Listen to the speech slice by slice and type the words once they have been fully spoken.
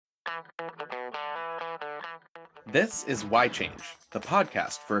This is Why Change, the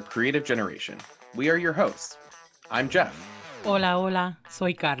podcast for a creative generation. We are your hosts. I'm Jeff. Hola, hola,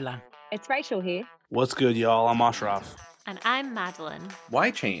 soy Carla. It's Rachel here. What's good, y'all? I'm Ashraf. And I'm Madeline.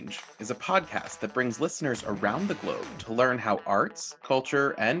 Why Change is a podcast that brings listeners around the globe to learn how arts,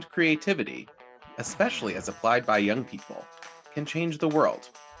 culture, and creativity, especially as applied by young people, can change the world,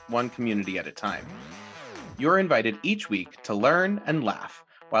 one community at a time. You're invited each week to learn and laugh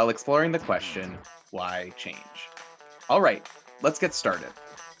while exploring the question, why change? All right, let's get started.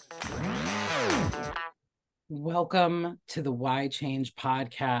 Welcome to the Why Change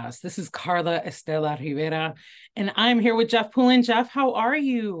podcast. This is Carla Estela Rivera, and I'm here with Jeff Poulin. Jeff, how are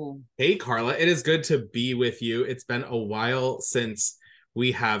you? Hey, Carla. It is good to be with you. It's been a while since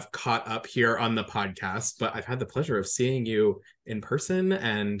we have caught up here on the podcast, but I've had the pleasure of seeing you in person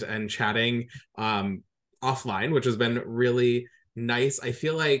and chatting offline, which has been really nice. I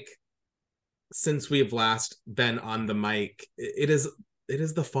feel like since we've last been on the mic, it is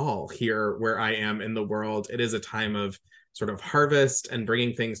the fall here where I am in the world. It is a time of sort of harvest and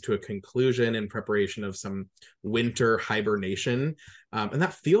bringing things to a conclusion in preparation of some winter hibernation. And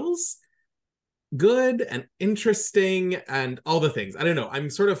that feels good and interesting and all the things. I don't know. I'm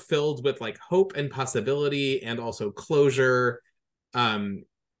sort of filled with like hope and possibility and also closure.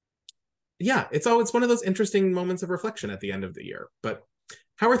 It's one of those interesting moments of reflection at the end of the year. But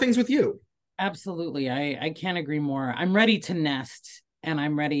how are things with you? Absolutely. I can't agree more. I'm ready to nest. And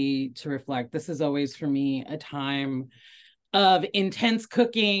I'm ready to reflect. This is always for me a time of intense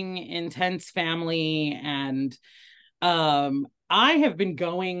cooking, intense family, and I have been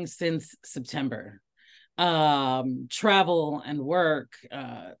going since September. Travel and work,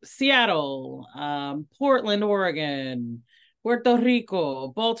 Seattle, Portland, Oregon, Puerto Rico,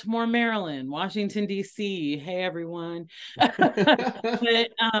 Baltimore, Maryland, Washington, D.C. Hey, everyone. But,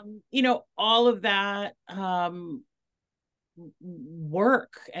 all of that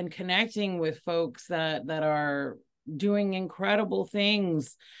work and connecting with folks that are doing incredible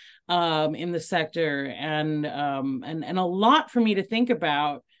things in the sector and a lot for me to think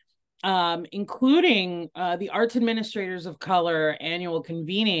about, including the Arts Administrators of Color annual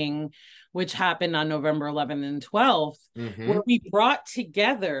convening, which happened on November 11th and 12th, where we brought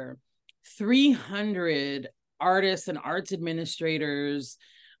together 300 artists and arts administrators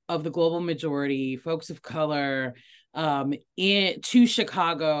of the global majority, folks of color, to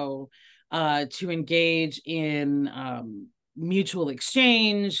Chicago to engage in mutual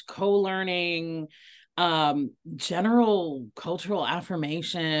exchange, co-learning, general cultural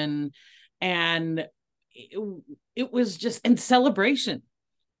affirmation, and it was just and celebration.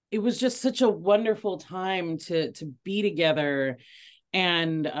 It was just such a wonderful time to be together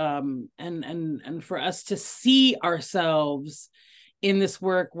and for us to see ourselves in this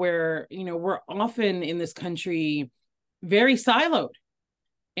work where, we're often in this country very siloed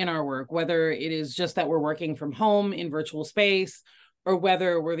in our work, whether it is just that we're working from home in virtual space or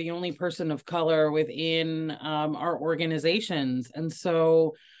whether we're the only person of color within our organizations. And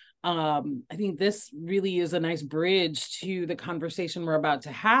so I think this really is a nice bridge to the conversation we're about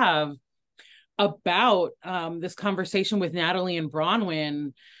to have about this conversation with Natalie and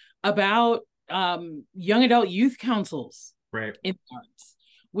Bronwyn about young adult youth councils. Right. In arts,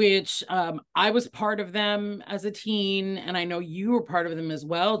 which I was part of them as a teen, and I know you were part of them as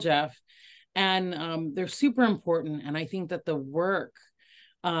well, Jeff. And they're super important. And I think that the work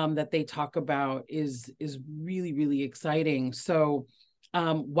that they talk about is really, really exciting. So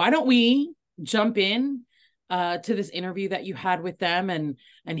why don't we jump in to this interview that you had with them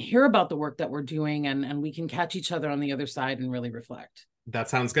and hear about the work that we're doing, and we can catch each other on the other side and really reflect. That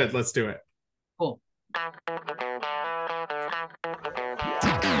sounds good. Let's do it. Cool.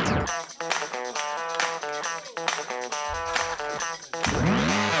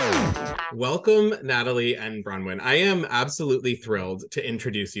 Welcome, Natalie and Bronwyn. I am absolutely thrilled to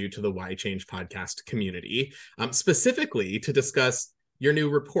introduce you to the Why Change podcast community, specifically to discuss your new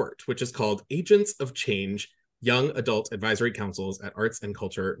report, which is called Agents of Change, Young Adult Advisory Councils at Arts and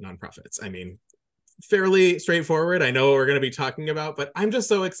Culture Nonprofits. I mean, fairly straightforward. I know what we're going to be talking about, but I'm just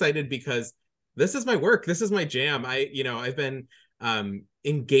so excited because this is my work. This is my jam. I've been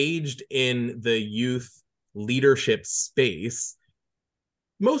engaged in the youth leadership space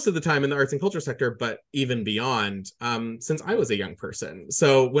most of the time in the arts and culture sector, but even beyond, since I was a young person.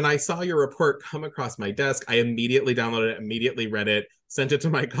 So when I saw your report come across my desk, I immediately downloaded it, immediately read it, sent it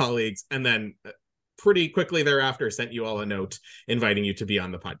to my colleagues, and then pretty quickly thereafter sent you all a note inviting you to be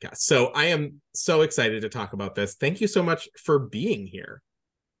on the podcast. So I am so excited to talk about this. Thank you so much for being here.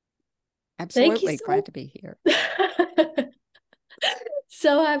 Absolutely. Glad to be here.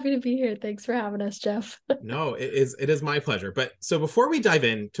 So happy to be here. Thanks for having us, Jeff. No, it is my pleasure. But so before we dive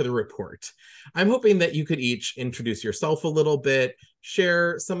into the report, I'm hoping that you could each introduce yourself a little bit,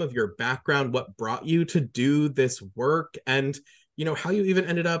 share some of your background, what brought you to do this work, and how you even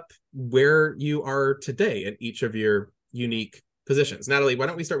ended up where you are today in each of your unique positions. Natalie, why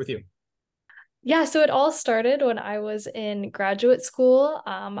don't we start with you? Yeah, so it all started when I was in graduate school.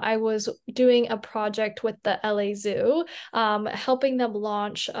 I was doing a project with the LA Zoo, helping them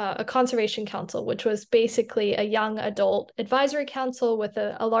launch a conservation council, which was basically a young adult advisory council with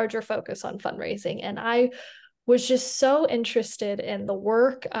a larger focus on fundraising. And I was just so interested in the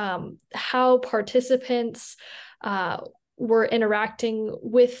work, how participants were interacting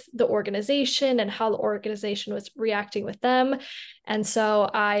with the organization and how the organization was reacting with them. And so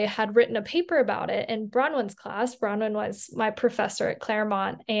I had written a paper about it in Bronwyn's class. Bronwyn was my professor at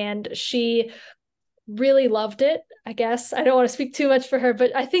Claremont, and she really loved it. I guess I don't want to speak too much for her,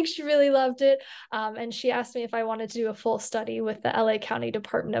 but I think she really loved it. And she asked me if I wanted to do a full study with the LA County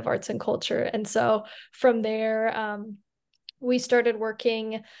Department of Arts and Culture. And so from there, we started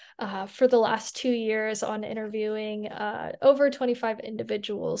working for the last 2 years on interviewing over 25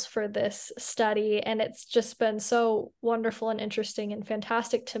 individuals for this study. And it's just been so wonderful and interesting and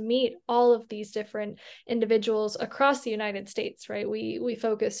fantastic to meet all of these different individuals across the United States, right? We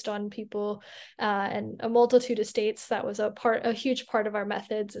focused on people and a multitude of states. That was a huge part of our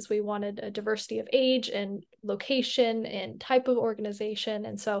methods, is we wanted a diversity of age and location and type of organization.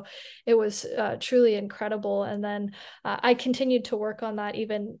 And so it was truly incredible. And then I continued to work on that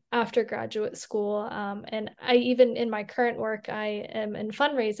even after graduate school. And I even in my current work, I am in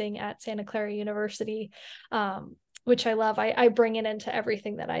fundraising at Santa Clara University, which I love. I bring it into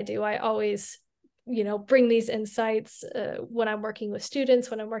everything that I do. I always bring these insights when I'm working with students,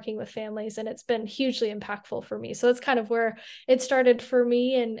 when I'm working with families, and it's been hugely impactful for me. So that's kind of where it started for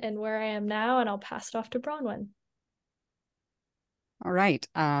me and where I am now, and I'll pass it off to Bronwyn. All right.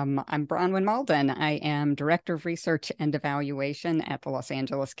 I'm Bronwyn Mauldin. I am Director of Research and Evaluation at the Los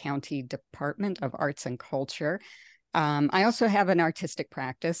Angeles County Department of Arts and Culture. I also have an artistic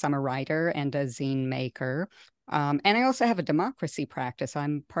practice. I'm a writer and a zine maker. And I also have a democracy practice.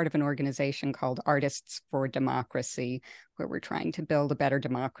 I'm part of an organization called Artists for Democracy, where we're trying to build a better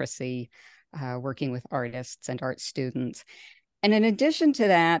democracy, working with artists and art students. And in addition to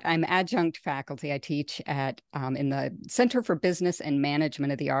that, I'm adjunct faculty. I teach at in the Center for Business and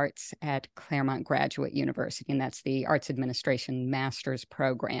Management of the Arts at Claremont Graduate University, and that's the Arts Administration Master's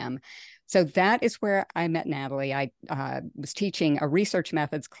Program. So that is where I met Natalie. I was teaching a research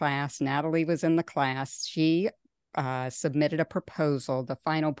methods class. Natalie was in the class. She submitted a proposal. The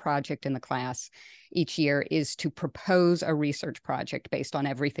final project in the class each year is to propose a research project based on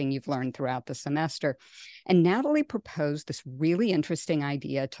everything you've learned throughout the semester. And Natalie proposed this really interesting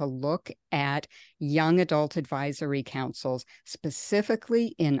idea to look at young adult advisory councils,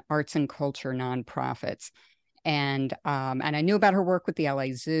 specifically in arts and culture nonprofits. And I knew about her work with the LA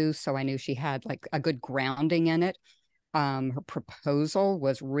Zoo, so I knew she had like a good grounding in it. Her proposal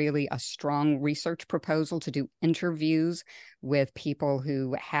was really a strong research proposal to do interviews with people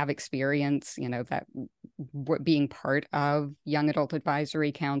who have experience, that being part of young adult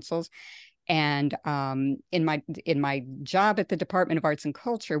advisory councils. And in my job at the Department of Arts and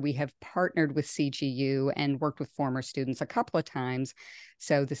Culture, we have partnered with CGU and worked with former students a couple of times.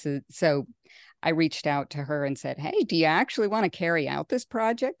 So I reached out to her and said, "Hey, do you actually want to carry out this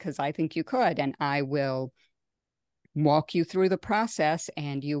project? Because I think you could, and I will walk you through the process,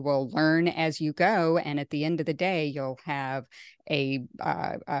 and you will learn as you go. And at the end of the day, you'll have a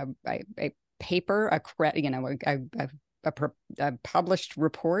paper, a published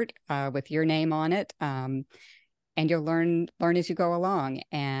report with your name on it, and you'll learn as you go along."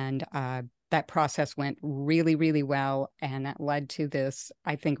 And that process went really, really well, and that led to this,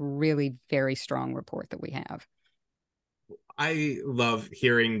 I think, really very strong report that we have. I love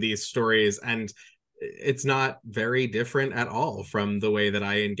hearing these stories, and it's not very different at all from the way that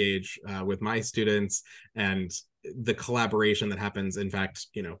I engage with my students and the collaboration that happens. In fact,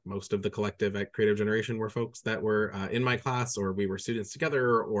 most of the collective at Creative Generation were folks that were in my class, or we were students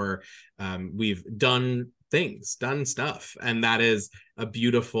together, or we've done stuff. And that is a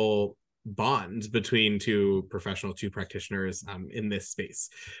beautiful bond between two practitioners in this space.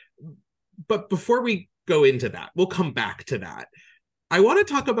 But before we go into that, we'll come back to that. I want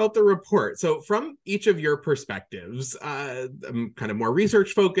to talk about the report. So from each of your perspectives, I'm kind of more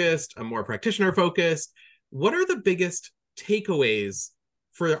research focused, I'm more practitioner focused. What are the biggest takeaways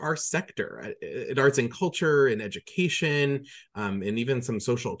for our sector at arts and culture, in education, and even some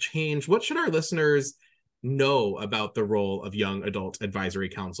social change? What should our listeners know about the role of young adult advisory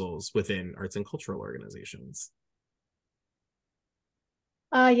councils within arts and cultural organizations?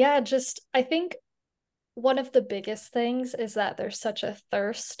 I think one of the biggest things is that there's such a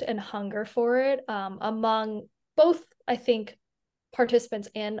thirst and hunger for it among both, I think, participants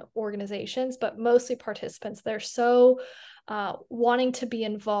and organizations, but mostly participants. They're so wanting to be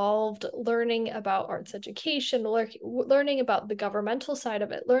involved, learning about arts education, learning about the governmental side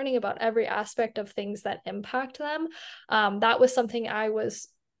of it, learning about every aspect of things that impact them. That was something I was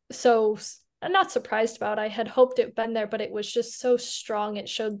so not surprised about. I had hoped it'd been there, but it was just so strong. It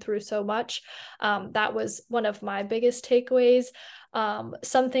showed through so much. That was one of my biggest takeaways.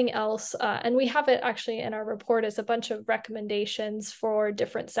 Something else, and we have it actually in our report, is a bunch of recommendations for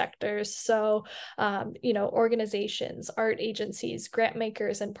different sectors. So, organizations, art agencies, grant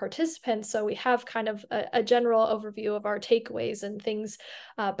makers, and participants. So we have kind of a general overview of our takeaways and things,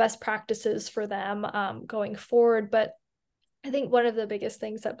 best practices for them going forward. But I think one of the biggest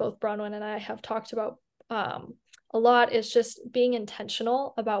things that both Bronwyn and I have talked about a lot is just being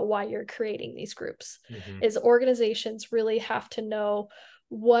intentional about why you're creating these groups. Is organizations really have to know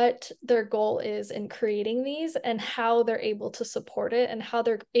what their goal is in creating these and how they're able to support it and how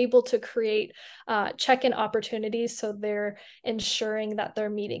they're able to create check-in opportunities so they're ensuring that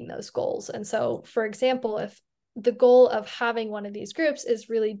they're meeting those goals. And so, for example, if the goal of having one of these groups is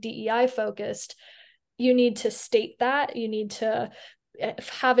really DEI focused, you need to state that. You need to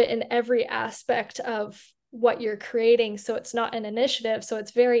have it in every aspect of what you're creating, so it's not an initiative, so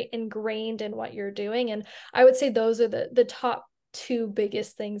it's very ingrained in what you're doing. And I would say those are the top two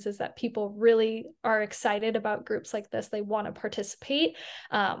biggest things, is that people really are excited about groups like this. They want to participate,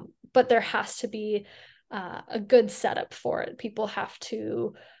 but there has to be a good setup for it. People have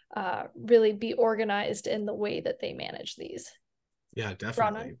to really be organized in the way that they manage these. Yeah,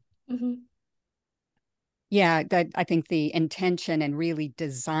 definitely. Yeah, that I think the intention and really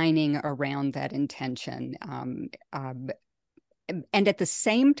designing around that intention. And at the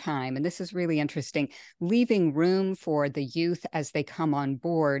same time, and this is really interesting, leaving room for the youth as they come on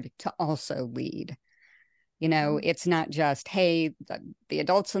board to also lead. It's not just, hey, the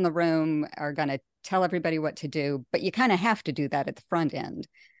adults in the room are going to tell everybody what to do, but you kind of have to do that at the front end.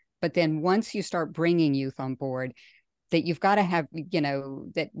 But then once you start bringing youth on board, that you've got to have,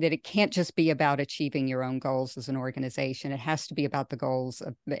 that it can't just be about achieving your own goals as an organization. It has to be about the goals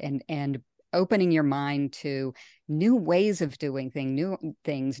of, and opening your mind to new ways of doing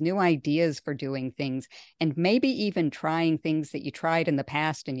things, new ideas for doing things, and maybe even trying things that you tried in the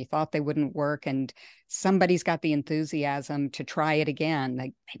past and you thought they wouldn't work, and somebody's got the enthusiasm to try it again.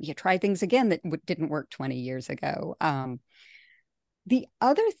 Like maybe you try things again that didn't work 20 years ago. The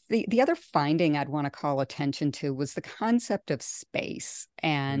other finding I'd want to call attention to was the concept of space.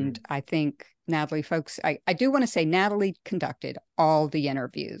 And I think, Natalie, folks, I do want to say Natalie conducted all the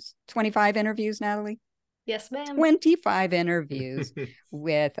interviews. 25 interviews, Natalie? Yes, ma'am. 25 interviews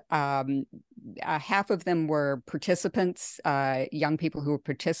with half of them were participants, young people who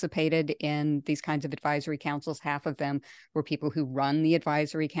participated in these kinds of advisory councils. Half of them were people who run the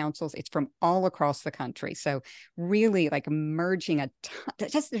advisory councils. It's from all across the country. So really like merging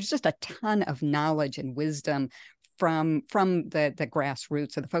there's just a ton of knowledge and wisdom from the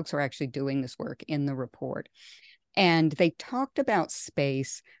grassroots of the folks who are actually doing this work in the report. And they talked about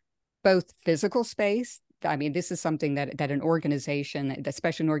space, both physical space. I mean, this is something that an organization,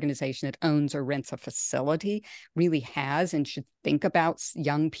 especially an organization that owns or rents a facility, really has and should think about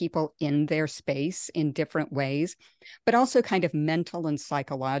young people in their space in different ways, but also kind of mental and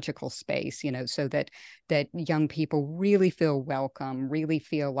psychological space, so that young people really feel welcome, really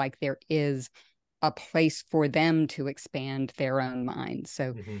feel like there is a place for them to expand their own minds.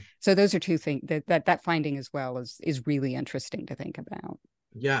 So those are two things that finding as well is really interesting to think about.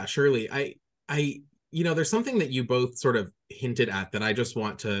 Yeah, surely. I there's something that you both sort of hinted at that I just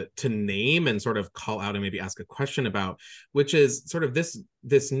want to name and sort of call out and maybe ask a question about, which is sort of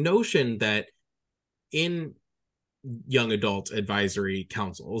this notion that in young adult advisory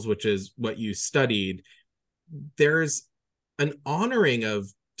councils, which is what you studied, there's an honoring of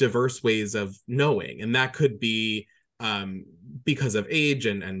diverse ways of knowing. And that could be because of age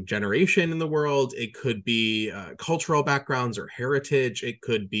and generation in the world. It could be cultural backgrounds or heritage. It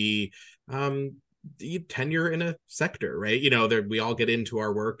could be tenure in a sector, right? We all get into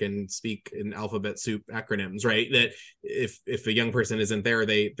our work and speak in alphabet soup acronyms, right? That if a young person isn't there,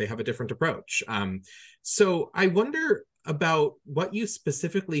 they have a different approach. So I wonder about what you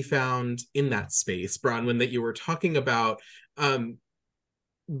specifically found in that space, Bronwyn, that you were talking about.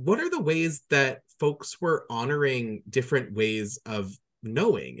 What are the ways that folks were honoring different ways of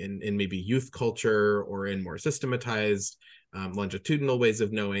knowing in maybe youth culture or in more systematized longitudinal ways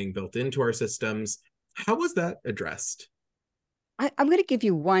of knowing built into our systems. How was that addressed? I'm going to give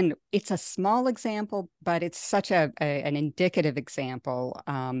you one. It's a small example, but it's such an indicative example,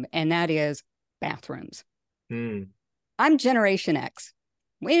 and that is bathrooms. I'm Generation X.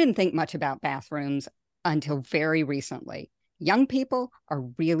 We didn't think much about bathrooms until very recently. Young people are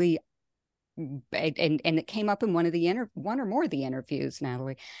really, and it came up in one or more of the interviews,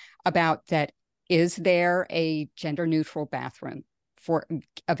 Natalie, about that. Is there a gender neutral bathroom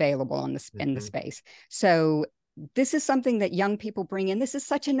available in the space? So this is something that young people bring in. This is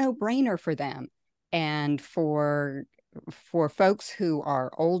such a no-brainer for them. And for folks who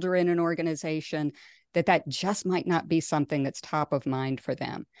are older in an organization, that just might not be something that's top of mind for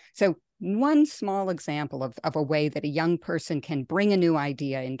them. So one small example of a way that a young person can bring a new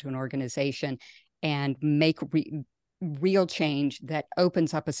idea into an organization and make real change that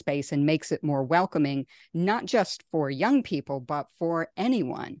opens up a space and makes it more welcoming, not just for young people, but for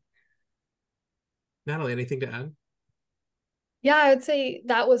anyone. Natalie, anything to add? Yeah, I would say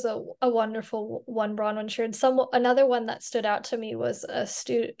that was a wonderful one Bronwyn shared. Another one that stood out to me was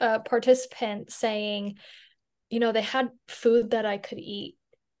a participant saying, they had food that I could eat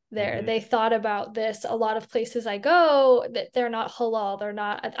there. They thought about this. A lot of places I go, that they're not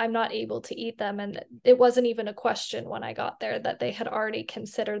halal, I'm not able to eat them. And it wasn't even a question when I got there that they had already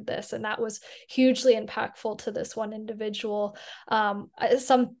considered this. And that was hugely impactful to this one individual.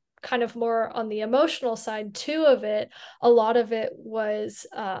 Some kind of more on the emotional side too of it, a lot of it was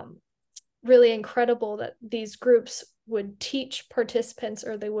really incredible that these groups would teach participants,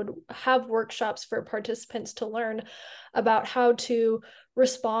 or they would have workshops for participants to learn about how to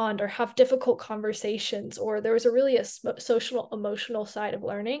respond or have difficult conversations, or there was a social emotional side of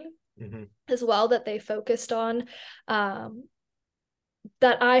learning as well that they focused on, that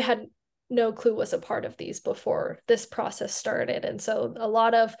I had no clue was a part of these before this process started. And so a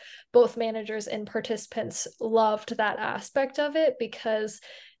lot of both managers and participants loved that aspect of it, because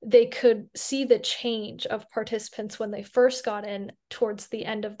they could see the change of participants when they first got in towards the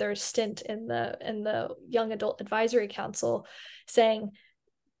end of their stint in the Young Adult Advisory Council, saying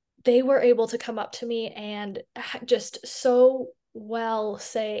they were able to come up to me and just so well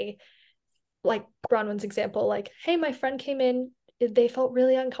say, like Bronwyn's example, like, hey, my friend came in, they felt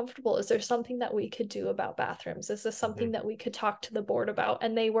really uncomfortable. Is there something that we could do about bathrooms? Is this something that we could talk to the board about?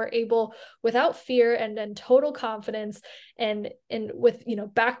 And they were able, without fear and total confidence and with,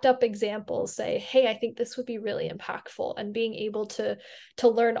 backed up examples, say, hey, I think this would be really impactful. And being able to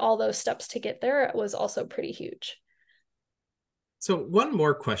learn all those steps to get there was also pretty huge. So one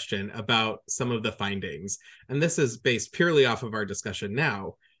more question about some of the findings, and this is based purely off of our discussion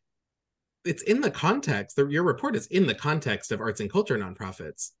now. It's in the context, your report is in the context of arts and culture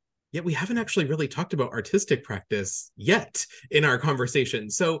nonprofits, yet we haven't actually really talked about artistic practice yet in our conversation.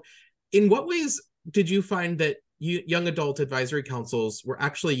 So in what ways did you find that young adult advisory councils were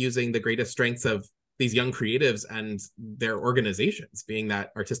actually using the greatest strengths of these young creatives and their organizations, being that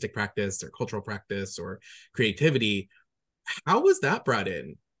artistic practice or cultural practice or creativity? How was that brought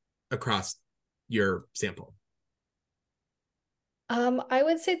in across your sample? I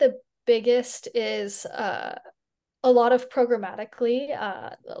would say the biggest is a lot of programmatically.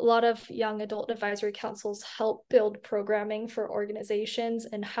 A lot of young adult advisory councils help build programming for organizations,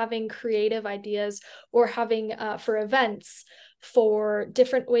 and having creative ideas or having for events for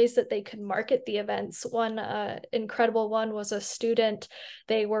different ways that they could market the events. One incredible one was a student.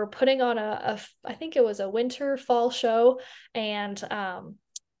 They were putting on I think it was a winter fall show, and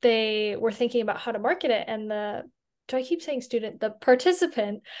they were thinking about how to market it. And do I keep saying student? The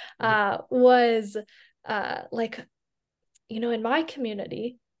participant was like, in my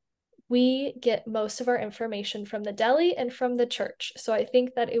community, we get most of our information from the deli and from the church. So I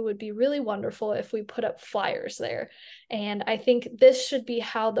think that it would be really wonderful if we put up flyers there. And I think this should be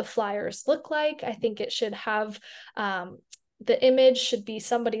how the flyers look like. I think it should have the image should be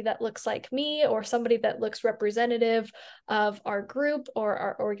somebody that looks like me, or somebody that looks representative of our group or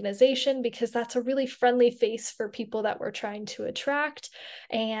our organization, because that's a really friendly face for people that we're trying to attract.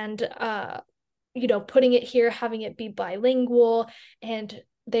 And, putting it here, having it be bilingual. And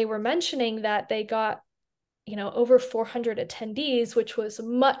they were mentioning that they got, over 400 attendees, which was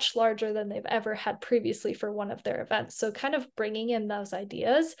much larger than they've ever had previously for one of their events. So kind of bringing in those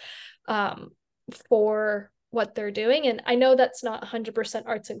ideas for what they're doing. And I know that's not 100%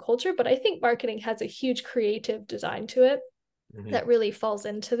 arts and culture, but I think marketing has a huge creative design to it that really falls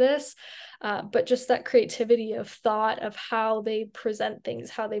into this. But just that creativity of thought of how they present things,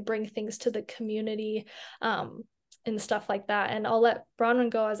 how they bring things to the community, and stuff like that. And I'll let Bronwyn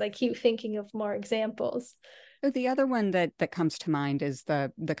go as I keep thinking of more examples. The other one that comes to mind is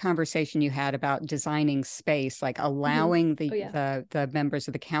the conversation you had about designing space, like allowing the members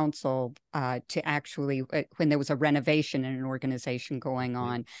of the council to actually, when there was a renovation in an organization going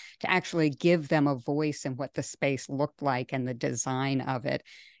on, to actually give them a voice in what the space looked like and the design of it.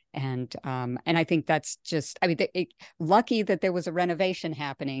 And I think that's just, I mean, lucky that there was a renovation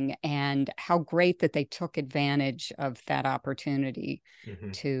happening, and how great that they took advantage of that opportunity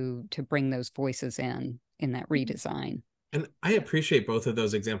to bring those voices in that redesign. And I appreciate both of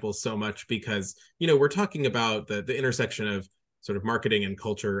those examples so much because, you know, we're talking about the intersection of sort of marketing and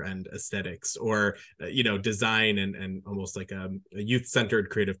culture and aesthetics, or, you know, design and almost like a youth-centered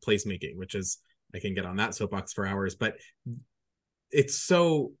creative placemaking, which is, I can get on that soapbox for hours, but it's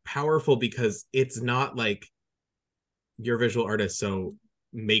so powerful because it's not like you're visual artist, so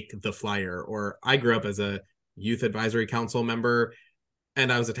make the flyer. Or I grew up as a youth advisory council member, and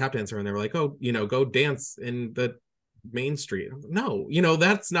I was a tap dancer, and they were like, oh, you know, go dance in the main street. No, you know,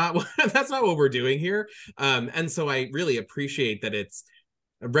 that's not what we're doing here. And so I really appreciate that it's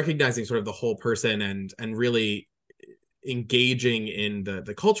recognizing sort of the whole person and really engaging in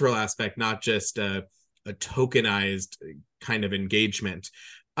the cultural aspect, not just a tokenized kind of engagement.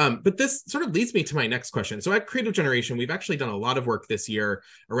 But this sort of leads me to my next question. So at Creative Generation, we've actually done a lot of work this year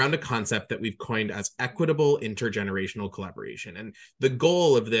around a concept that we've coined as equitable intergenerational collaboration. And the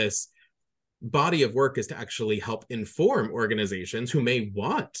goal of this body of work is to actually help inform organizations who may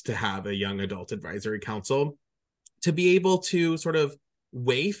want to have a young adult advisory council to be able to sort of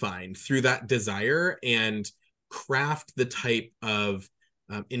wayfind through that desire and craft the type of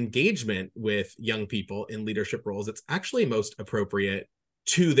engagement with young people in leadership roles that's actually most appropriate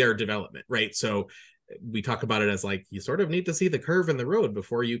to their development, right? So we talk about it as like, you sort of need to see the curve in the road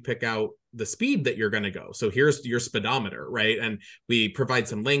before you pick out the speed that you're going to go. So here's your speedometer, right? And we provide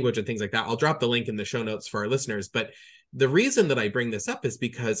some language and things like that. I'll drop the link in the show notes for our listeners. But the reason that I bring this up is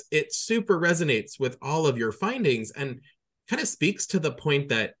because it super resonates with all of your findings and kind of speaks to the point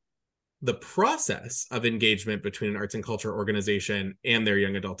that the process of engagement between an arts and culture organization and their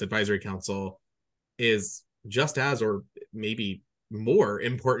young adult advisory council is just as, or maybe more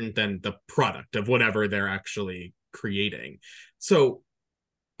important than the product of whatever they're actually creating. So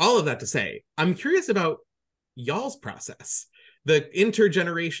all of that to say, I'm curious about y'all's process, the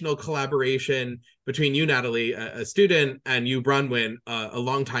intergenerational collaboration between you, Natalie, a student, and you, Bronwyn, a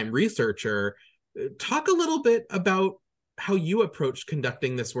longtime researcher. Talk a little bit about how you approached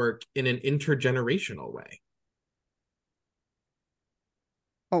conducting this work in an intergenerational way.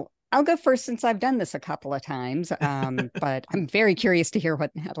 I'll go first since I've done this a couple of times, but I'm very curious to hear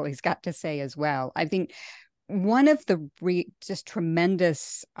what Natalie's got to say as well. I think one of the just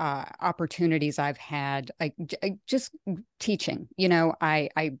tremendous opportunities I've had, like just teaching, you know,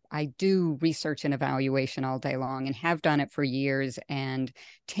 I do research and evaluation all day long and have done it for years. And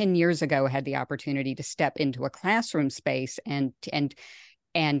 10 years ago, I had the opportunity to step into a classroom space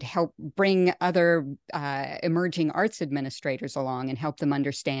and help bring other emerging arts administrators along and help them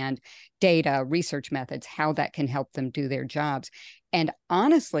understand data, research methods, how that can help them do their jobs. And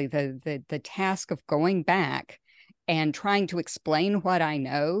honestly, the task of going back and trying to explain what I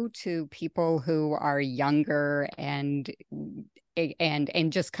know to people who are younger and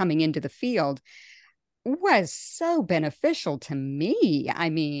just coming into the field was so beneficial to me. I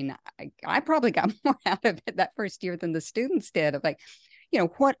mean, I probably got more out of it that first year than the students did. Of like, you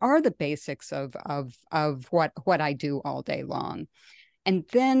know, what are the basics of what I do all day long? And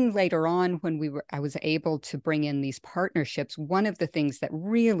then later on, when I was able to bring in these partnerships, one of the things that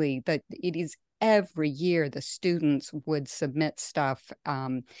it is every year the students would submit stuff,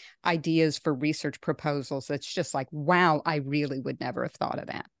 ideas for research proposals. That's just like, wow, I really would never have thought of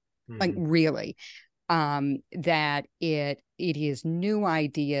that. Like really. That it is new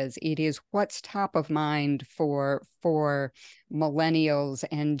ideas. It is what's top of mind for millennials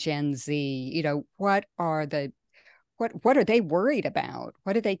and Gen Z. You know, what are they worried about?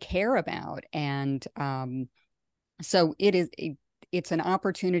 What do they care about? And so it's an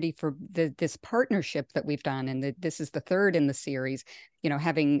opportunity for this partnership that we've done, and this is the third in the series. You know,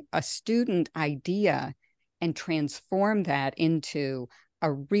 having a student idea and transform that into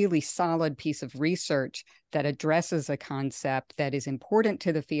a really solid piece of research that addresses a concept that is important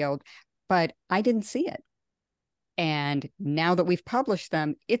to the field, but I didn't see it. And now that we've published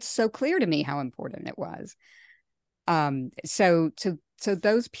them, it's so clear to me how important it was. So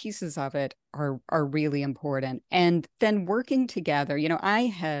those pieces of it are really important. And then working together, you know, I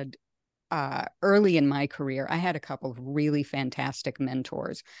had early in my career, I had a couple of really fantastic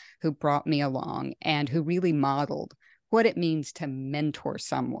mentors who brought me along and who really modeled what it means to mentor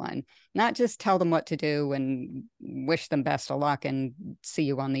someone, not just tell them what to do and wish them best of luck and see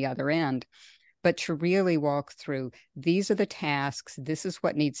you on the other end, but to really walk through, these are the tasks, this is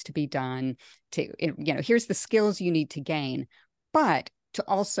what needs to be done, to, here's the skills you need to gain, but to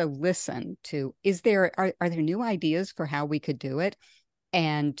also listen to, are there new ideas for how we could do it?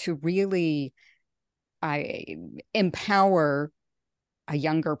 And to really empower a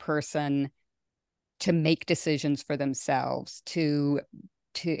younger person to make decisions for themselves, something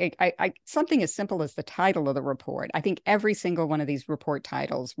as simple as the title of the report. I think every single one of these report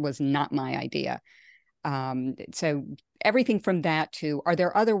titles was not my idea. So everything from that to, are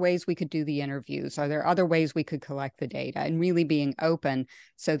there other ways we could do the interviews? Are there other ways we could collect the data? And really being open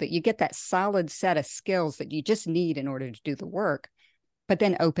so that you get that solid set of skills that you just need in order to do the work, but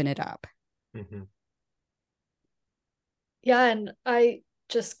then open it up. Mm-hmm. Yeah, and I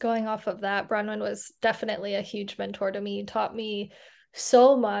just going off of that, Bronwyn was definitely a huge mentor to me, taught me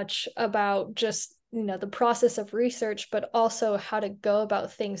so much about just, the process of research, but also how to go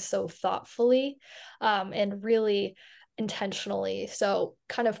about things so thoughtfully and really intentionally. So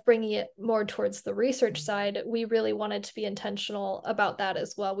kind of bringing it more towards the research side, we really wanted to be intentional about that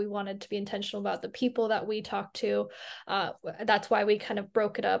as well. We wanted to be intentional about the people that we talked to. That's why we kind of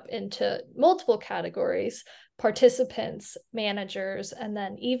broke it up into multiple categories: participants, managers, and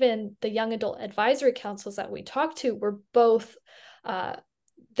then even the young adult advisory councils that we talked to were both,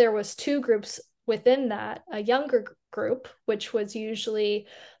 there was two groups within that, a younger group, which was usually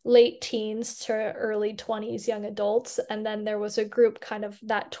late teens to early 20s young adults, and then there was a group kind of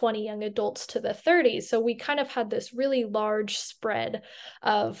that 20 young adults to the 30s. So we kind of had this really large spread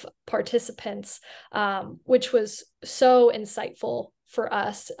of participants, which was so insightful for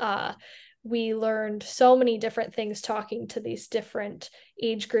us. We learned so many different things talking to these different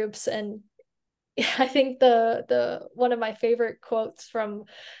age groups. And I think the one of my favorite quotes from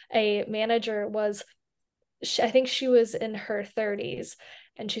a manager was, I think she was in her 30s,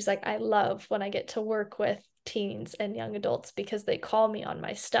 and she's like, I love when I get to work with teens and young adults because they call me on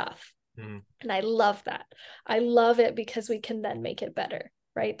my stuff. And I love that. I love it because we can then make it better,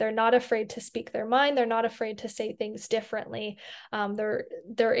 right? They're not afraid to speak their mind. They're not afraid to say things differently.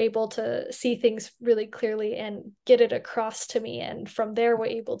 They're able to see things really clearly and get it across to me. And from there, we're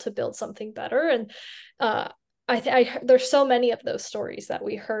able to build something better. And there's so many of those stories that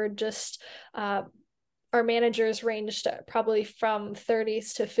we heard. Just our managers ranged probably from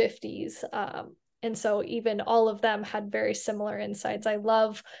 30s to 50s. And so even all of them had very similar insights. I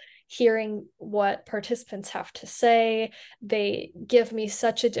love hearing what participants have to say. They give me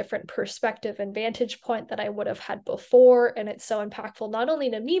such a different perspective and vantage point that I would have had before. And it's so impactful, not only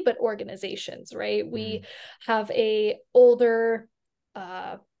to me, but organizations, right? We have a older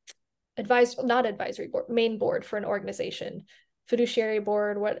advisory board, main board for an organization, fiduciary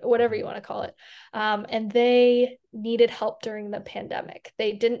board, whatever you want to call it. And they needed help during the pandemic.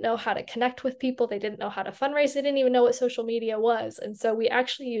 They didn't know how to connect with people. They didn't know how to fundraise. They didn't even know what social media was. And so we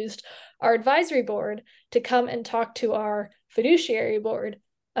actually used our advisory board to come and talk to our fiduciary board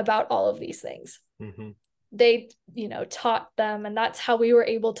about all of these things. They, taught them, and that's how we were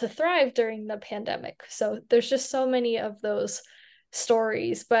able to thrive during the pandemic. So there's just so many of those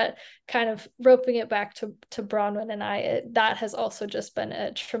stories, but kind of roping it back to Bronwyn and I, that has also just been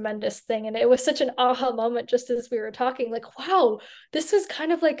a tremendous thing. And it was such an aha moment just as we were talking, like, wow, this was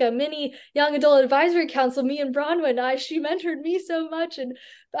kind of like a mini young adult advisory council, me and Bronwyn. She mentored me so much, and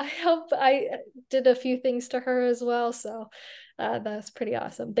I did a few things to her as well. So that's pretty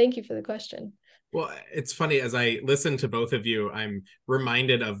awesome. Thank you for the question. Well, it's funny, as I listen to both of you, I'm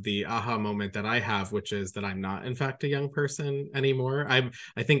reminded of the aha moment that I have, which is that I'm not, in fact, a young person anymore.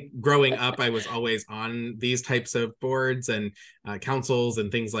 I think growing up, I was always on these types of boards and councils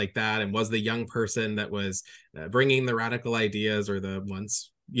and things like that, and was the young person that was bringing the radical ideas, or the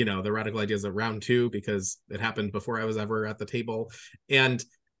ones, the radical ideas of round two, because it happened before I was ever at the table. And,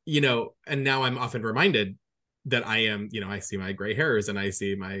 and now I'm often reminded that I am, I see my gray hairs and I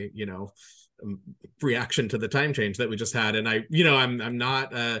see my, reaction to the time change that we just had, and I'm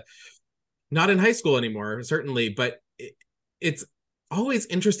not in high school anymore, certainly, but it's always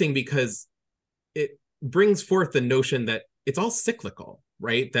interesting because it brings forth the notion that it's all cyclical,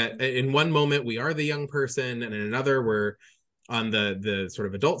 right? That in one moment we are the young person, and in another we're on the sort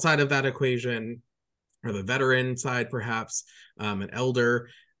of adult side of that equation, or the veteran side, perhaps, an elder,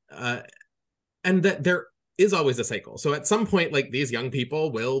 and that there is always a cycle. So at some point, like, these young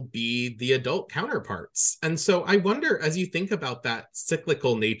people will be the adult counterparts. And so I wonder, as you think about that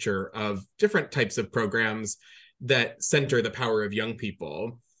cyclical nature of different types of programs that center the power of young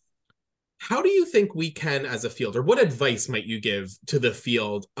people, how do you think we can, as a field, or what advice might you give to the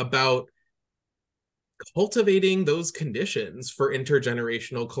field about cultivating those conditions for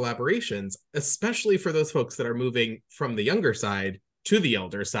intergenerational collaborations, especially for those folks that are moving from the younger side to the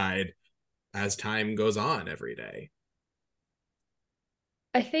elder side as time goes on every day?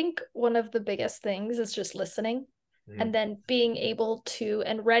 I think one of the biggest things is just listening, and then being able to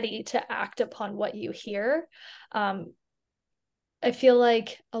and ready to act upon what you hear. I feel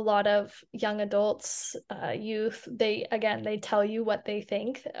like a lot of young adults, youth, they tell you what they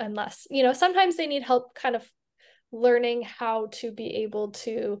think, unless, sometimes they need help kind of learning how to be able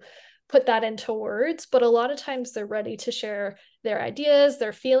to put that into words, but a lot of times they're ready to share their ideas,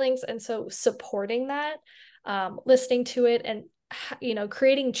 their feelings. And so supporting that, listening to it, and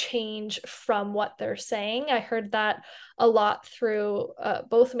creating change from what they're saying. I heard that a lot through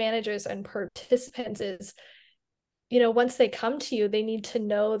both managers and participants is, once they come to you, they need to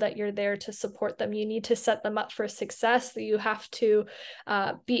know that you're there to support them. You need to set them up for success. You have to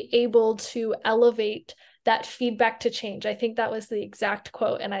be able to elevate that feedback to change. I think that was the exact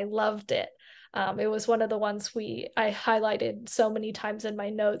quote, and I loved it. It was one of the ones I highlighted so many times in my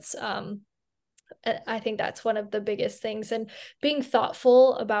notes. I think that's one of the biggest things, and being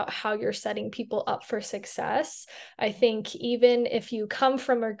thoughtful about how you're setting people up for success. I think even if you come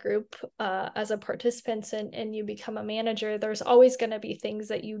from a group as a participant and you become a manager, there's always going to be things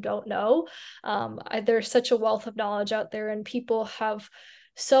that you don't know. There's such a wealth of knowledge out there, and people have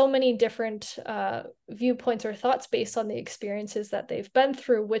so many different viewpoints or thoughts based on the experiences that they've been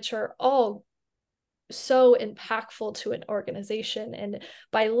through, which are all so impactful to an organization. And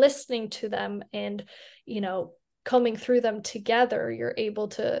by listening to them and combing through them together, you're able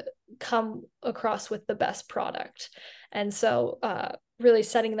to come across with the best product. And so really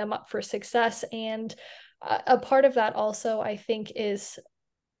setting them up for success. And a part of that also, I think, is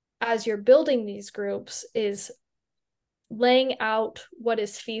as you're building these groups, is laying out what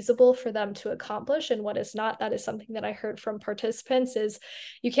is feasible for them to accomplish and what is not. That is something that I heard from participants, is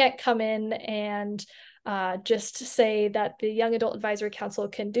you can't come in and just say that the Young Adult Advisory Council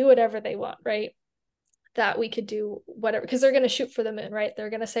can do whatever they want, right? That we could do whatever, because they're going to shoot for the moon, right? They're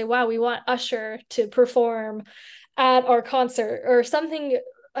going to say, wow, we want Usher to perform at our concert or something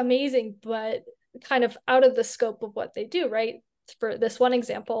amazing, but kind of out of the scope of what they do, right? For this one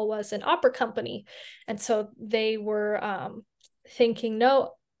example was an opera company. And so they were thinking,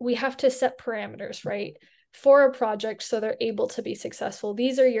 no, we have to set parameters, right, for a project so they're able to be successful.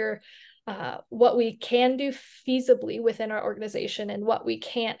 These are your what we can do feasibly within our organization and what we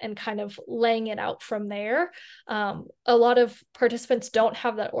can't, and kind of laying it out from there. A lot of participants don't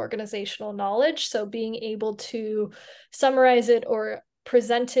have that organizational knowledge. So being able to summarize it or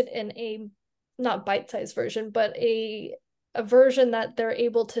present it in a not bite-sized version, but a version that they're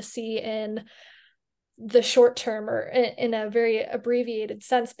able to see in the short term or in a very abbreviated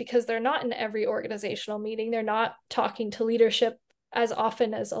sense, because they're not in every organizational meeting. They're not talking to leadership as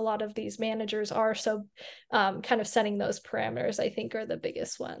often as a lot of these managers are. So kind of setting those parameters, I think, are the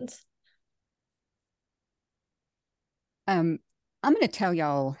biggest ones. I'm going to tell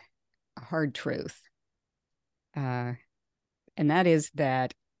y'all a hard truth. And that is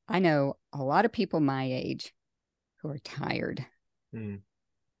that I know a lot of people my age who are tired.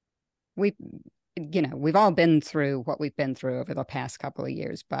 We've all been through what we've been through over the past couple of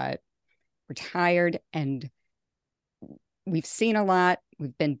years, but we're tired and we've seen a lot.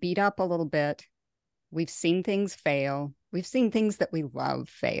 We've been beat up a little bit. We've seen things fail. We've seen things that we love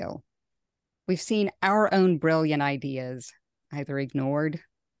fail. We've seen our own brilliant ideas either ignored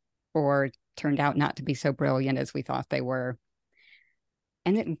or turned out not to be so brilliant as we thought they were.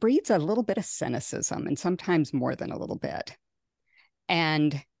 And it breeds a little bit of cynicism, and sometimes more than a little bit.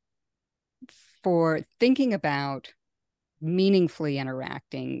 And for thinking about meaningfully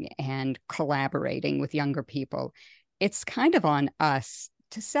interacting and collaborating with younger people, it's kind of on us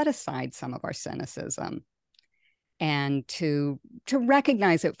to set aside some of our cynicism and to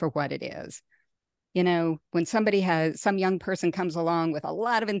recognize it for what it is. When some young person comes along with a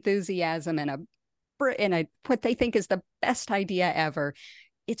lot of enthusiasm and what they think is the best idea ever,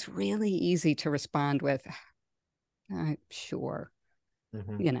 it's really easy to respond with, sure,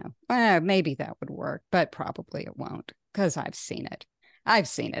 maybe that would work, but probably it won't, because I've seen it. I've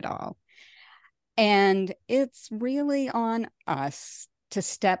seen it all. And it's really on us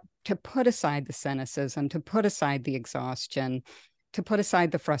to put aside the cynicism, to put aside the exhaustion, to put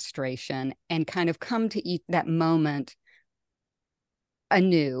aside the frustration and kind of come to eat that moment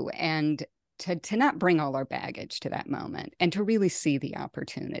anew, and to not bring all our baggage to that moment, and to really see the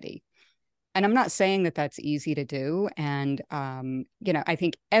opportunity. And I'm not saying that that's easy to do. And, I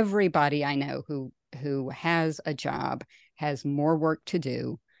think everybody I know who has a job has more work to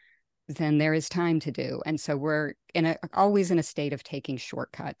do than there is time to do. And so we're always in a state of taking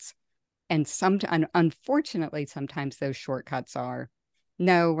shortcuts. And unfortunately, sometimes those shortcuts are,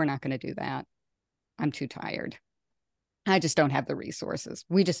 no, we're not going to do that. I'm too tired. I just don't have the resources.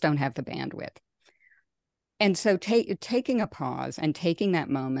 We just don't have the bandwidth. And so taking a pause and taking that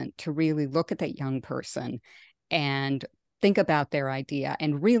moment to really look at that young person and think about their idea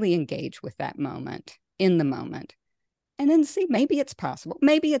and really engage with that moment, in the moment, and then see, maybe it's possible,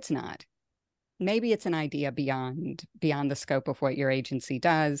 maybe it's not. Maybe it's an idea beyond the scope of what your agency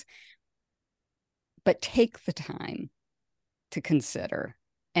does. But take the time to consider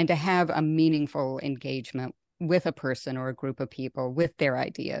and to have a meaningful engagement with a person or a group of people with their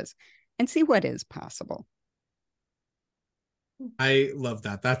ideas, and see what is possible. I love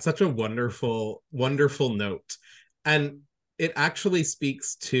that. That's such a wonderful, wonderful note. And it actually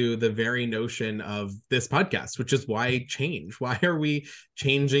speaks to the very notion of this podcast, which is why change? Why are we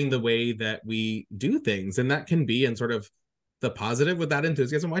changing the way that we do things? And that can be in sort of the positive with that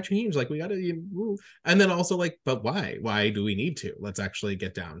enthusiasm. Why change? Like, we got to, and then also like, but why? Why do we need to? Let's actually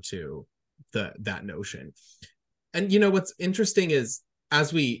get down to that notion. And what's interesting is,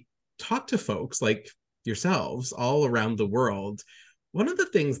 as we talk to folks like yourselves all around the world, one of the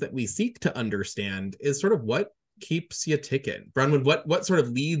things that we seek to understand is sort of what keeps you ticking. Bronwyn, what sort of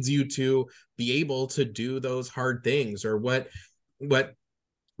leads you to be able to do those hard things, or what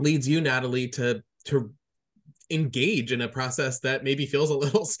leads you, Natalie, to engage in a process that maybe feels a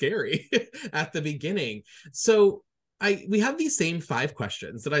little scary at the beginning? So we have these same 5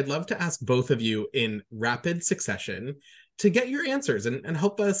 questions that I'd love to ask both of you in rapid succession to get your answers and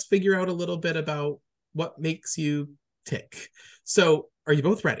help us figure out a little bit about what makes you tick. So, are you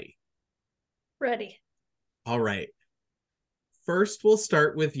both ready? Ready. All right. First, we'll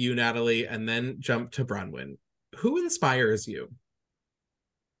start with you, Natalie, and then jump to Bronwyn. Who inspires you?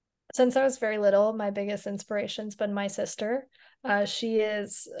 Since I was very little, my biggest inspiration's been my sister. She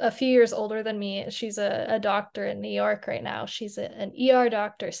is a few years older than me. She's a doctor in New York right now. She's an ER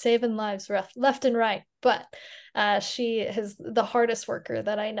doctor, saving lives left and right. But she is the hardest worker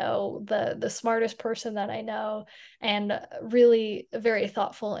that I know, the smartest person that I know, and really a very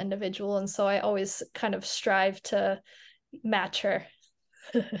thoughtful individual. And so I always kind of strive to match her.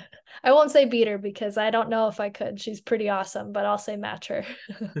 I won't say beat her, because I don't know if I could. She's pretty awesome, but I'll say match her.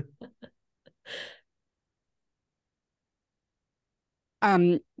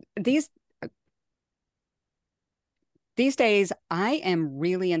 These days, I am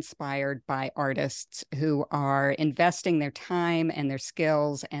really inspired by artists who are investing their time and their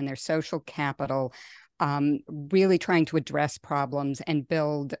skills and their social capital, really trying to address problems and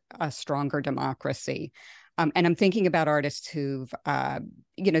build a stronger democracy. And I'm thinking about artists who've,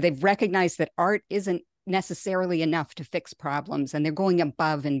 they've recognized that art isn't necessarily enough to fix problems, and they're going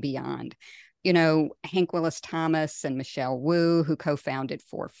above and beyond. Hank Willis Thomas and Michelle Wu, who co-founded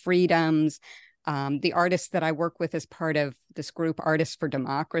Four Freedoms. The artists that I work with as part of this group, Artists for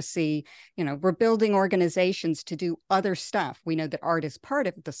Democracy, we're building organizations to do other stuff. We know that art is part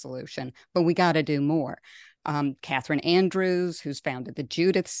of the solution, but we got to do more. Catherine Andrews, who's founded the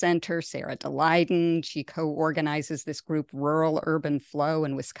Judith Center, Sarah DeLeiden, she co-organizes this group, Rural Urban Flow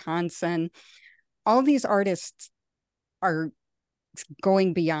in Wisconsin. All these artists are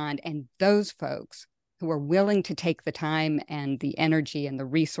going beyond, and those folks who are willing to take the time and the energy and the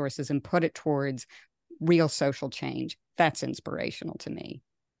resources and put it towards real social change, that's inspirational to me.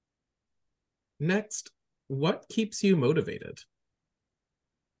 Next, what keeps you motivated?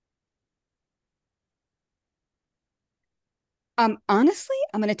 Honestly,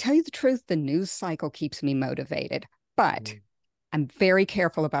 I'm going to tell you the truth. The news cycle keeps me motivated, but I'm very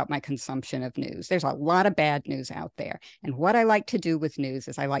careful about my consumption of news. There's a lot of bad news out there. And what I like to do with news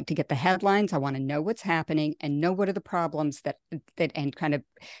is I like to get the headlines. I want to know what's happening and know what are the problems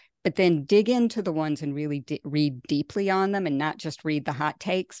but then dig into the ones and really read deeply on them, and not just read the hot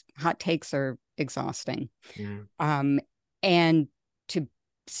takes. Hot takes are exhausting. And to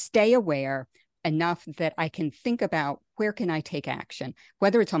stay aware enough that I can think about, where can I take action,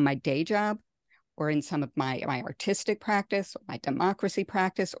 whether it's on my day job or in some of my artistic practice, or my democracy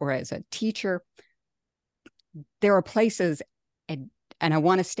practice, or as a teacher. There are places, and I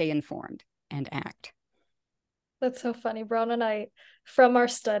want to stay informed and act. That's so funny, Brown. And from our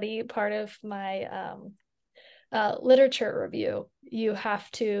study, part of my literature review. You have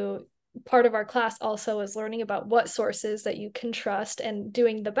to, part of our class also is learning about what sources that you can trust and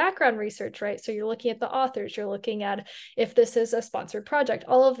doing the background research, right? So you're looking at the authors, you're looking at if this is a sponsored project,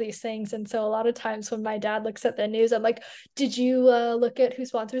 all of these things. And so a lot of times when my dad looks at the news, I'm like, did you look at who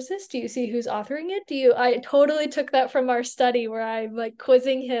sponsors this? Do you see who's authoring it? I totally took that from our study where I'm like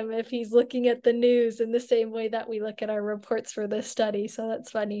quizzing him if he's looking at the news in the same way that we look at our reports for this study. So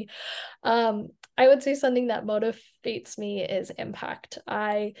that's funny. I would say something that motivates me is impact.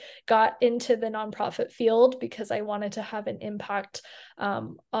 I got into the nonprofit field because I wanted to have an impact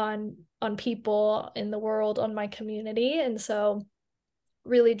on people in the world, on my community. And so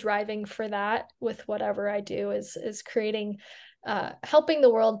really driving for that with whatever I do is creating, helping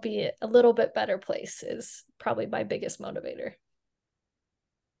the world be a little bit better place is probably my biggest motivator.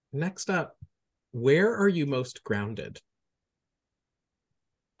 Next up, where are you most grounded?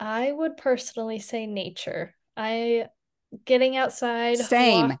 I would personally say nature. Getting outside,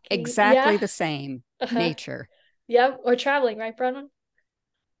 Same, walking. exactly Yeah. the same. Nature. Yeah, or traveling, right, Bronwyn?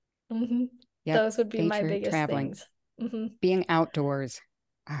 Yep. Those would be my Nature, biggest traveling. things. Being outdoors,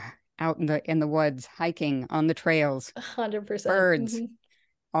 out in the woods, hiking on the trails, 100%. birds,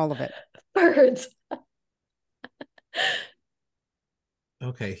 all of it. Birds.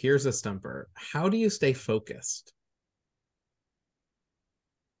 Okay, here's a stumper. How do you stay focused?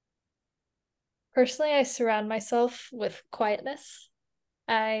 Personally, I surround myself with quietness.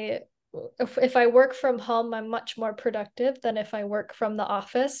 If I work from home, I'm much more productive than if I work from the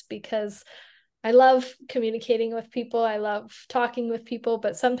office because I love communicating with people. I love talking with people,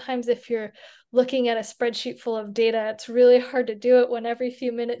 but sometimes if you're looking at a spreadsheet full of data, it's really hard to do it when every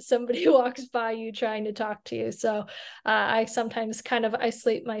few minutes somebody walks by you trying to talk to you. So I sometimes kind of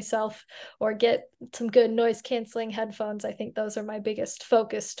isolate myself or get some good noise canceling headphones. I think those are my biggest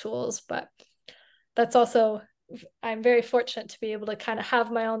focus tools, but that's also, I'm very fortunate to be able to kind of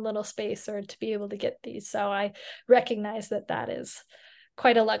have my own little space or to be able to get these. So I recognize that is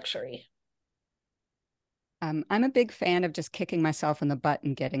quite a luxury. I'm a big fan of just kicking myself in the butt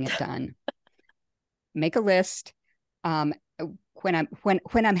and getting it done. Make a list. When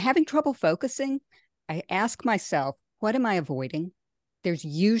I'm having trouble focusing, I ask myself, what am I avoiding? There's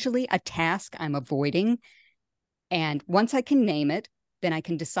usually a task I'm avoiding. And once I can name it, then I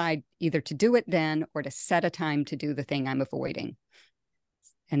can decide either to do it then or to set a time to do the thing I'm avoiding.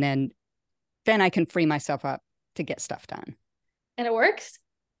 And then I can free myself up to get stuff done. And it works?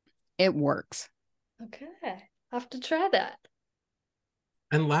 It works. Okay, I'll have to try that.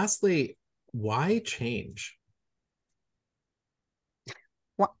 And lastly, why change?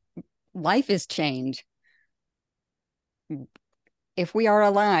 Life is change. If we are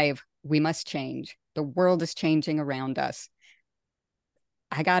alive, we must change. The world is changing around us.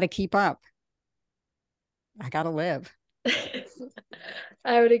 I got to keep up. I got to live.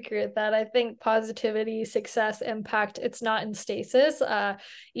 I would agree with that. I think positivity, success, impact, it's not in stasis.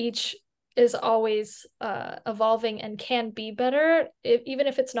 Each is always evolving and can be better. Even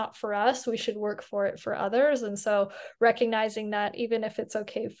if it's not for us, we should work for it for others. And so recognizing that even if it's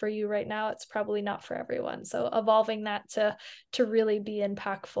okay for you right now, it's probably not for everyone. So evolving that to really be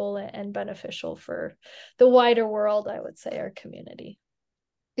impactful and beneficial for the wider world, I would say, our community.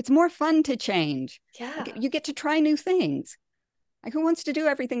 It's more fun to change. Yeah. You get to try new things. Like, who wants to do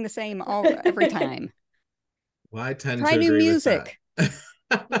everything the same every time? Well, I tend try to new agree music. With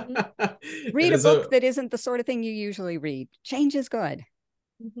that. Read a book that isn't the sort of thing you usually read. Change is good.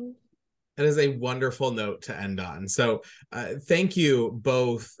 It is a wonderful note to end on. So thank you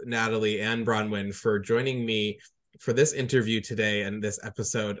both, Natalie and Bronwyn, for joining me for this interview today and this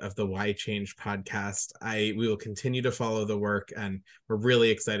episode of the Why Change podcast. We will continue to follow the work, and we're really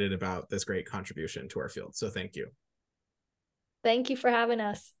excited about this great contribution to our field. So thank you. Thank you for having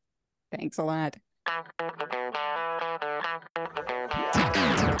us. Thanks a lot.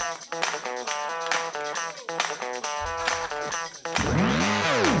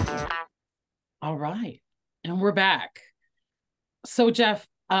 All right. And we're back. So Jeff,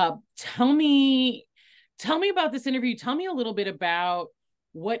 tell me about this interview. Tell me a little bit about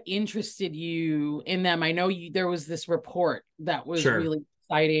what interested you in them. I know there was this report that was really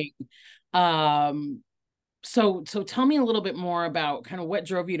exciting. So tell me a little bit more about kind of what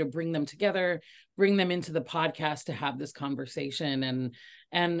drove you to bring them together, bring them into the podcast to have this conversation,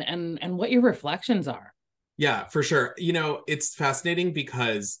 and what your reflections are. Yeah, for sure. You know, it's fascinating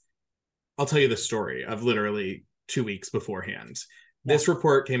because I'll tell you the story of literally 2 weeks beforehand. This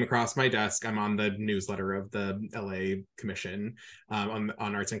report came across my desk. I'm on the newsletter of the LA Commission on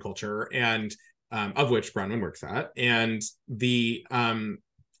Arts and Culture, and of which Bronwyn works at. And the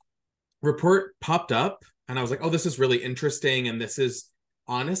report popped up And I was like, oh, this is really interesting. And this is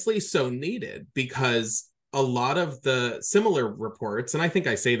honestly so needed, because a lot of the similar reports, and I think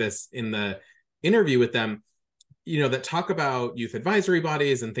I say this in the interview with them, that talk about youth advisory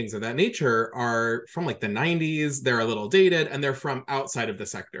bodies and things of that nature, are from like the 90s. They're a little dated, and they're from outside of the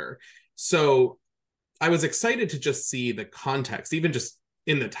sector. So I was excited to just see the context, even just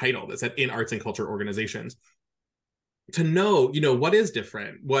in the title that said in arts and culture organizations, to know, what is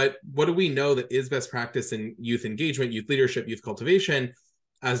different, what do we know that is best practice in youth engagement, youth leadership, youth cultivation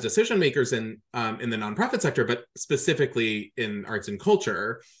as decision makers in the nonprofit sector, but specifically in arts and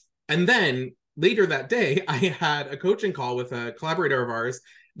culture. And then later that day, I had a coaching call with a collaborator of ours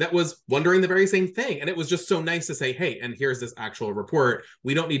that was wondering the very same thing. And it was just so nice to say, hey, and here's this actual report.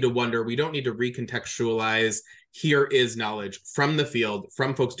 We don't need to wonder. We don't need to recontextualize. Here is knowledge from the field,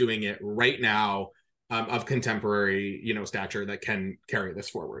 from folks doing it right now, of contemporary, stature that can carry this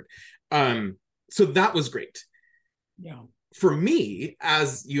forward. So that was great. Yeah. For me,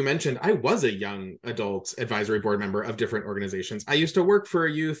 as you mentioned, I was a young adult advisory board member of different organizations. I used to work for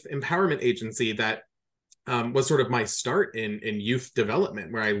a youth empowerment agency that was sort of my start in youth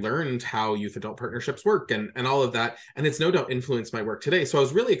development, where I learned how youth adult partnerships work and all of that. And it's no doubt influenced my work today. So I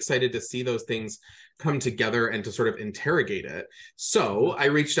was really excited to see those things come together and to sort of interrogate it. So I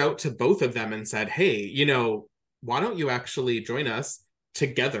reached out to both of them and said, hey, why don't you actually join us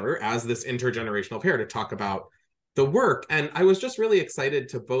together as this intergenerational pair to talk about the work? And I was just really excited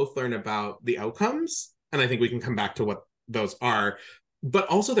to both learn about the outcomes, and I think we can come back to what those are, but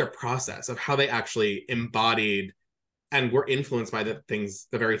also their process of how they actually embodied and were influenced by the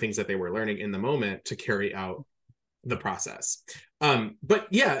very things that they were learning in the moment to carry out the process. But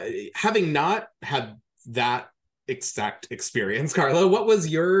yeah, having not had that exact experience, Carla, what was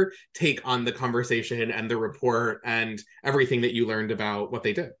your take on the conversation and the report and everything that you learned about what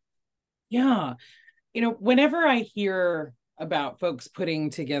they did? Yeah. Whenever I hear about folks putting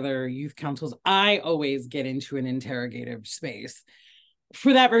together youth councils, I always get into an interrogative space,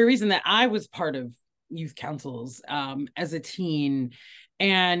 for that very reason, that I was part of youth councils as a teen.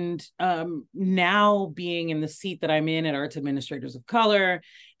 And now being in the seat that I'm in at Arts Administrators of Color,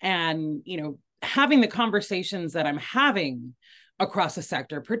 and, having the conversations that I'm having across the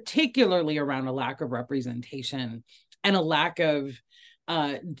sector, particularly around a lack of representation and a lack of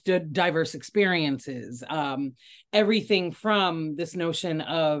diverse experiences, everything from this notion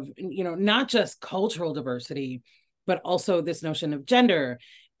of, not just cultural diversity, but also this notion of gender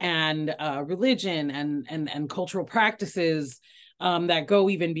and religion and cultural practices that go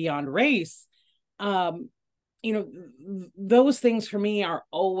even beyond race. Those things for me are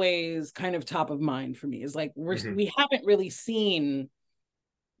always kind of top of mind for me. Is like we haven't really seen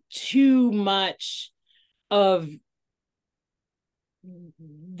too much of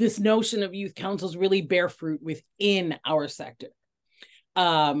this notion of youth councils really bear fruit within our sector.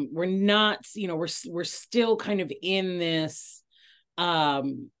 We're not, we're still kind of in this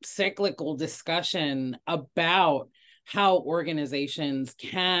cyclical discussion about how organizations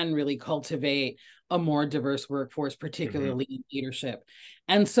can really cultivate a more diverse workforce, particularly in leadership.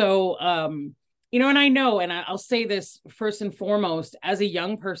 And so, and I know, and I'll say this first and foremost, as a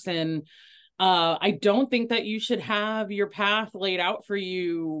young person, I don't think that you should have your path laid out for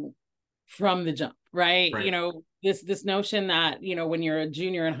you from the jump, right? This notion that, when you're a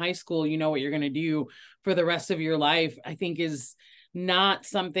junior in high school, what you're going to do for the rest of your life, I think is not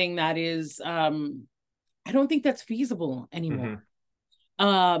something that is, I don't think that's feasible anymore.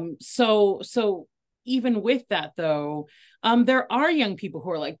 So even with that though, there are young people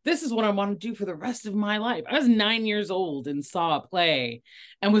who are like, this is what I want to do for the rest of my life. I was 9 years old and saw a play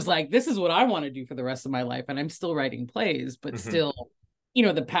and was like, this is what I want to do for the rest of my life. And I'm still writing plays, but still,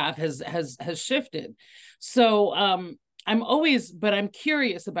 the path has shifted. So I'm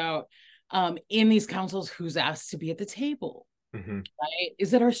curious about in these councils, who's asked to be at the table, right?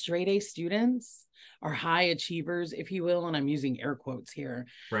 Is it our straight A students, our high achievers, if you will? And I'm using air quotes here.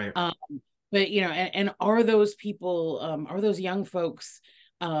 Right. But, and are those people, are those young folks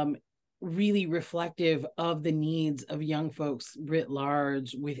really reflective of the needs of young folks writ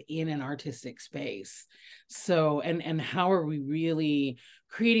large within an artistic space? So, and how are we really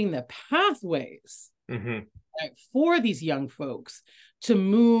creating the pathways for these young folks to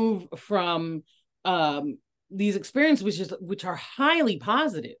move from these experiences, which are highly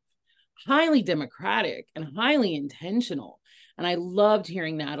positive, highly democratic, and highly intentional? And I loved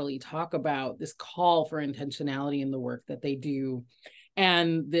hearing Natalie talk about this call for intentionality in the work that they do,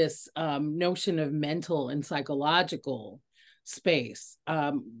 and this notion of mental and psychological space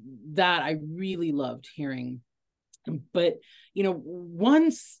that I really loved hearing. But,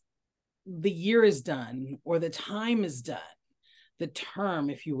 once the year is done, or the time is done, the term,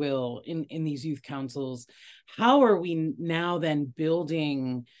 if you will, in these youth councils, how are we now then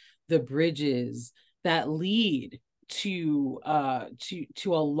building the bridges that lead to a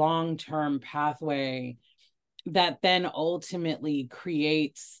long-term pathway that then ultimately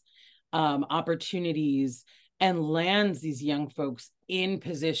creates opportunities and lands these young folks in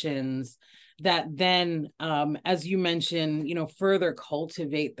positions that then, as you mentioned, further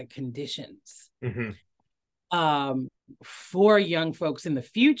cultivate the conditions for young folks in the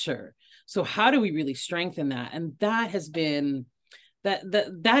future. So how do we really strengthen that? And that has been,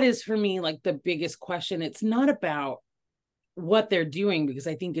 that is for me like the biggest question. It's not about what they're doing, because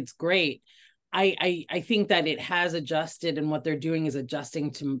I think it's great. I think that it has adjusted, and what they're doing is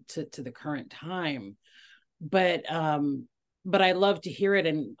adjusting to the current time. But I love to hear it.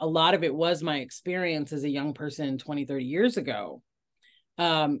 And a lot of it was my experience as a young person 20, 30 years ago.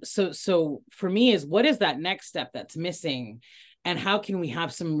 So for me is, what is that next step that's missing? And how can we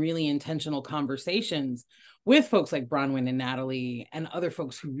have some really intentional conversations with folks like Bronwyn and Natalie and other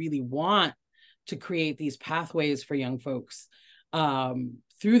folks who really want to create these pathways for young folks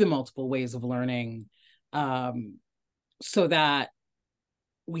through the multiple ways of learning, so that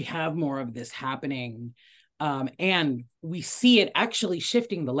we have more of this happening, and we see it actually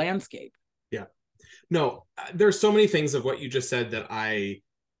shifting the landscape. Yeah. No, there's so many things of what you just said that I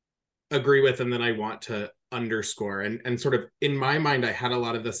agree with, and then I want to underscore. And sort of in my mind, I had a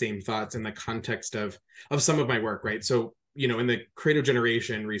lot of the same thoughts in the context of some of my work, right? So, in the creative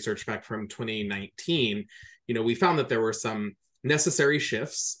generation research back from 2019, we found that there were some necessary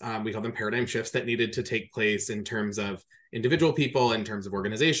shifts. We call them paradigm shifts that needed to take place in terms of individual people, in terms of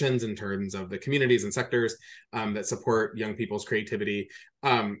organizations, in terms of the communities and sectors that support young people's creativity,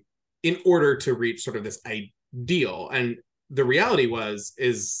 in order to reach sort of this ideal. And the reality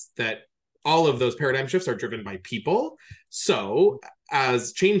is that all of those paradigm shifts are driven by people. So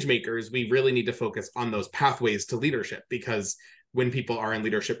as change makers, we really need to focus on those pathways to leadership, because when people are in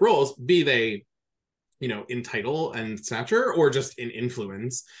leadership roles, be they, in title and stature or just in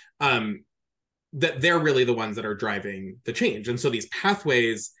influence, that they're really the ones that are driving the change. And so these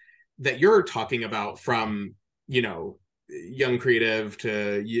pathways that you're talking about, from, young creative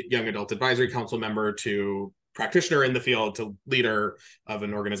to young adult advisory council member to practitioner in the field to leader of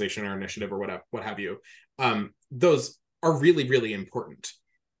an organization or initiative or what have you, those are really, really important.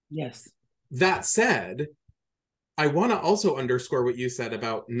 Yes. That said, I want to also underscore what you said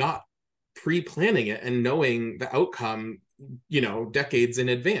about not pre-planning it and knowing the outcome, decades in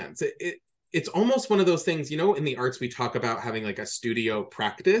advance. It's almost one of those things, in the arts, we talk about having like a studio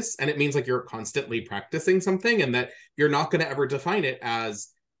practice, and it means like you're constantly practicing something, and that you're not going to ever define it as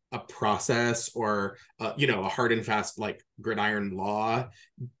a process or, a hard and fast, like gridiron law,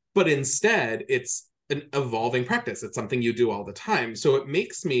 but instead it's an evolving practice. It's something you do all the time. So it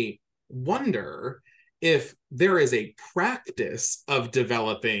makes me wonder if there is a practice of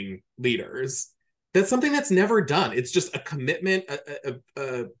developing leaders that's something that's never done. It's just a commitment,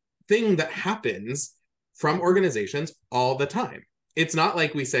 a thing that happens from organizations all the time. It's not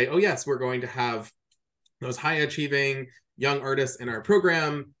like we say, oh yes, we're going to have those high achieving young artists in our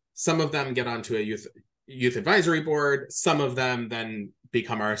program. Some of them get onto a youth advisory board. Some of them then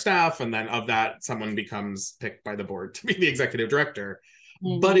become our staff. And then of that, someone becomes picked by the board to be the executive director.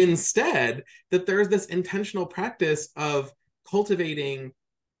 Mm-hmm. But instead, that there's this intentional practice of cultivating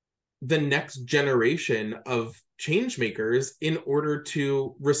the next generation of change makers in order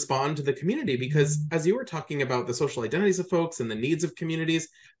to respond to the community. Because as you were talking about the social identities of folks and the needs of communities,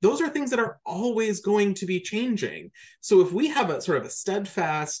 those are things that are always going to be changing. So if we have a sort of a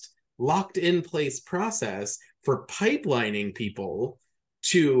steadfast, locked in place process for pipelining people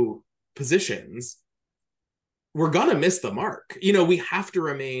to positions, we're going to miss the mark. We have to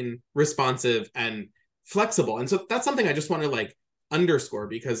remain responsive and flexible. And so that's something I just want to like underscore,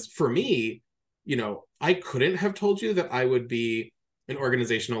 because for me, I couldn't have told you that I would be an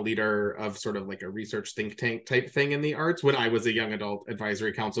organizational leader of sort of like a research think tank type thing in the arts when I was a young adult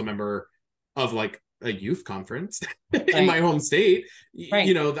advisory council member of like a youth conference in my home state.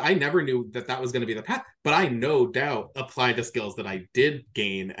 Right. I never knew that was going to be the path, but I no doubt applied the skills that I did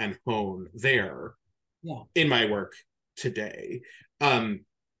gain and hone there in my work today. And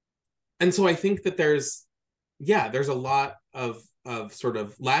so I think that there's a lot of sort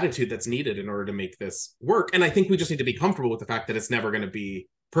of latitude that's needed in order to make this work. And I think we just need to be comfortable with the fact that it's never going to be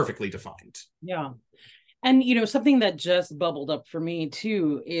perfectly defined. Yeah. And, something that just bubbled up for me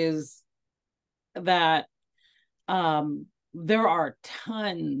too is that there are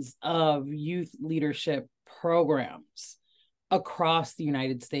tons of youth leadership programs across the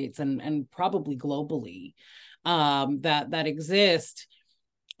United States and probably globally, that exist,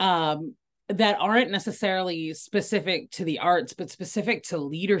 that aren't necessarily specific to the arts, but specific to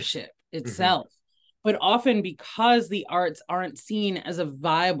leadership itself. But often, because the arts aren't seen as a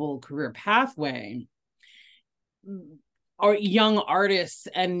viable career pathway, our young artists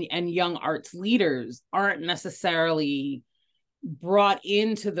and young arts leaders aren't necessarily brought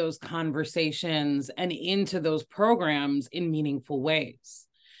into those conversations and into those programs in meaningful ways.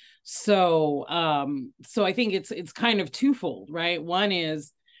 So I think it's kind of twofold, right? One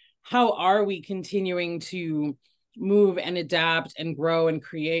is, how are we continuing to move and adapt and grow and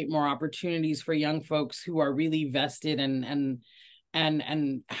create more opportunities for young folks who are really vested and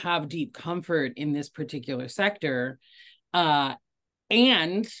have deep comfort in this particular sector?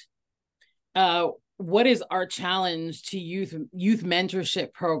 And what is our challenge to youth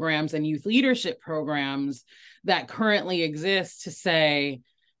mentorship programs and youth leadership programs that currently exist to say,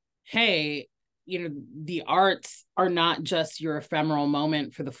 hey, the arts are not just your ephemeral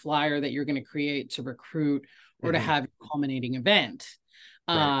moment for the flyer that you're going to create to recruit or to have a culminating event.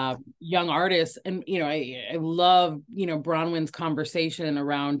 Right. Young artists, and I love Bronwyn's conversation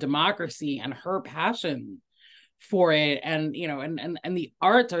around democracy and her passion for it, and and the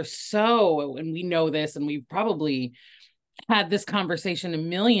arts are so, and we know this, and we've probably had this conversation a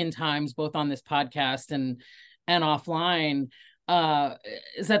million times, both on this podcast and offline,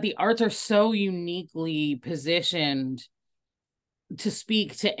 is that the arts are so uniquely positioned to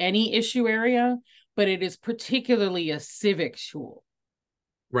speak to any issue area, but it is particularly a civic tool.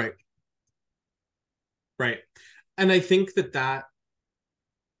 Right. And I think that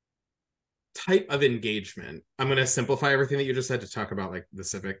type of engagement, I'm going to simplify everything that you just said to talk about like the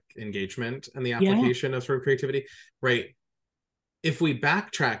civic engagement and the application of sort of creativity, right? If we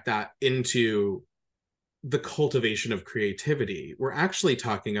backtrack that into the cultivation of creativity, we're actually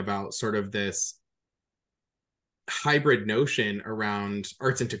talking about sort of this hybrid notion around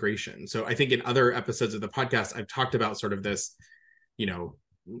arts integration. So I think in other episodes of the podcast, I've talked about sort of this,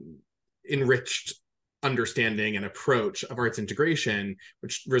 enriched understanding and approach of arts integration,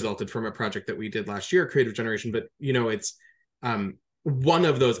 which resulted from a project that we did last year, Creative Generation. But, it's one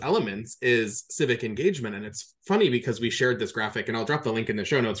of those elements is civic engagement. And it's funny because we shared this graphic, and I'll drop the link in the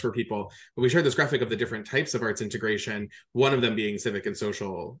show notes for people, but we shared this graphic of the different types of arts integration, one of them being civic and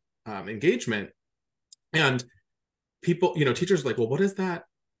social engagement. And people, teachers are like, well, what is that?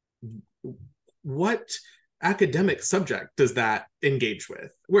 What academic subject does that engage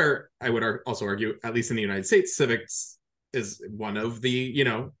with? Where I would also argue, at least in the United States, civics is one of the,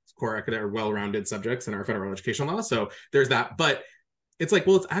 core academic or well-rounded subjects in our federal education law. So there's that. But it's like,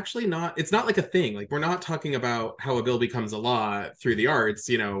 well, it's actually not, it's not like a thing. Like, we're not talking about how a bill becomes a law through the arts,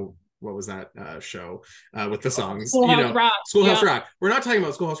 what was that show with the songs? Schoolhouse Rock. Schoolhouse Rock. We're not talking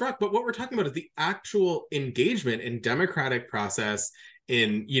about Schoolhouse Rock, but what we're talking about is the actual engagement in democratic process,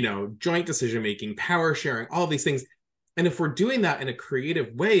 in joint decision making, power sharing, all of these things. And if we're doing that in a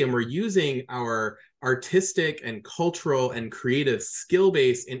creative way, and we're using our artistic and cultural and creative skill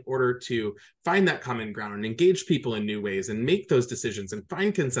base in order to find that common ground and engage people in new ways and make those decisions and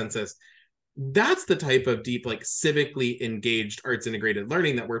find consensus, that's the type of deep, like civically engaged arts integrated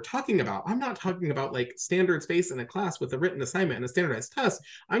learning that we're talking about. I'm not talking about like standard space in a class with a written assignment and a standardized test.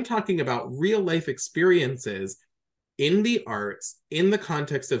 I'm talking about real life experiences in the arts, in the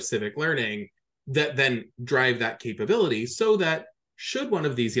context of civic learning, that then drive that capability, so that should one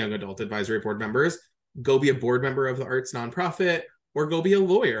of these young adult advisory board members go be a board member of the arts nonprofit, or go be a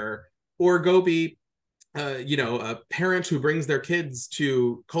lawyer, or go be a parent who brings their kids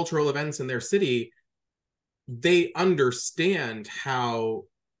to cultural events in their city, they understand how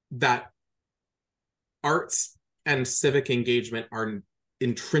that arts and civic engagement are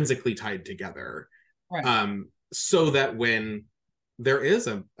intrinsically tied together. Right. So that when there is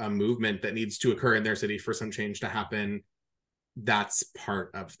a movement that needs to occur in their city for some change to happen, that's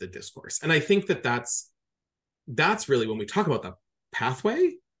part of the discourse. And I think that that's really, when we talk about the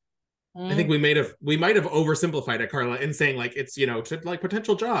pathway, I think we might have oversimplified it, Carla, in saying like it's, to like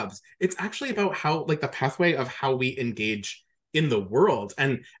potential jobs. It's actually about how, like, the pathway of how we engage in the world,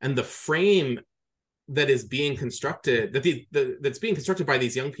 and the frame that is being constructed, that's being constructed by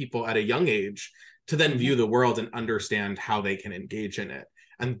these young people at a young age, to then view the world and understand how they can engage in it.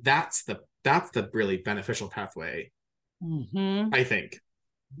 And that's the really beneficial pathway, I think.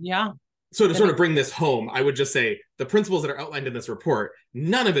 Yeah. So to sort of bring this home, I would just say the principles that are outlined in this report,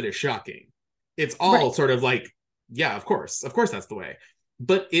 none of it is shocking. It's all sort of like, yeah, of course that's the way.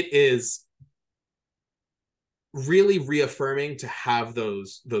 But it is really reaffirming to have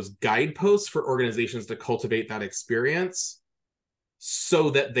those guideposts for organizations to cultivate that experience so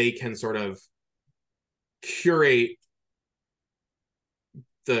that they can sort of curate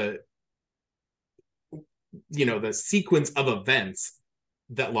the sequence of events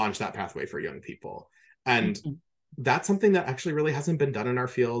that launch that pathway for young people. And that's something that actually really hasn't been done in our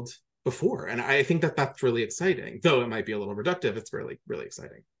field before. And I think that that's really exciting, though it might be a little reductive. It's really, really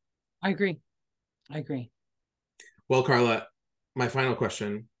exciting. I agree. Well, Carla, my final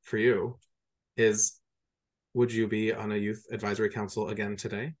question for you is, would you be on a youth advisory council again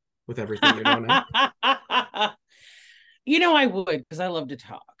today with everything you know now? I would, because I love to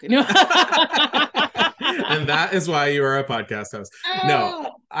talk. And that is why you are a podcast host.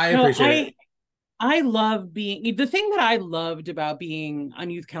 No, I appreciate it. I love the thing that I loved about being on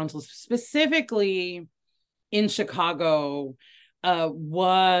youth councils, specifically in Chicago,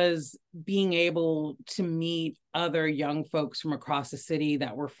 was being able to meet other young folks from across the city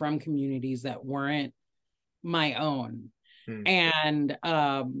that were from communities that weren't my own. And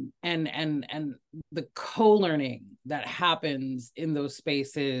the co-learning that happens in those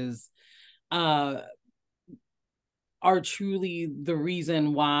spaces are truly the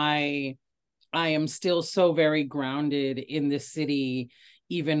reason why I am still so very grounded in this city,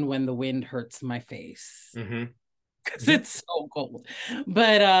 even when the wind hurts my face, because it's so cold.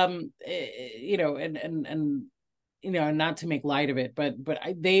 But not to make light of it, but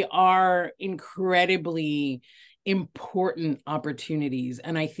they are incredibly important opportunities.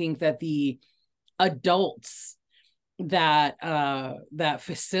 And I think that the adults that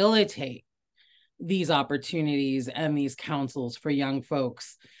facilitate these opportunities and these councils for young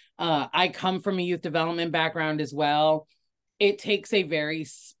folks, I come from a youth development background as well. It takes a very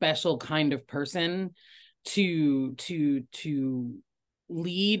special kind of person to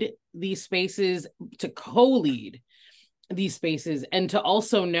lead these spaces, to co-lead these spaces, and to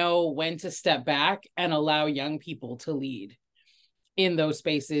also know when to step back and allow young people to lead in those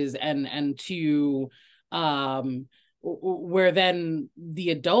spaces, and to where then the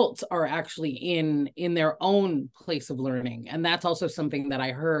adults are actually in their own place of learning. And that's also something that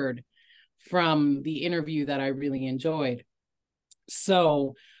I heard from the interview that I really enjoyed.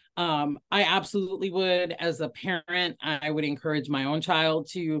 So I absolutely would. As a parent, I would encourage my own child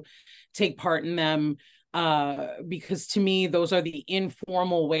to take part in them, because to me, those are the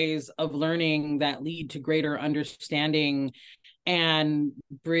informal ways of learning that lead to greater understanding and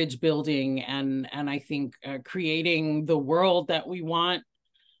bridge building, and I think creating the world that we want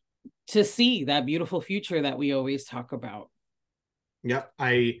to see, that beautiful future that we always talk about. Yep,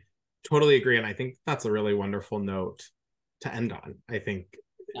 I totally agree. And I think that's a really wonderful note to end on. I think,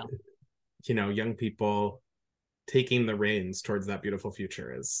 young people taking the reins towards that beautiful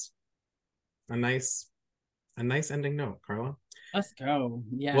future is a nice ending note, Carla. Let's go.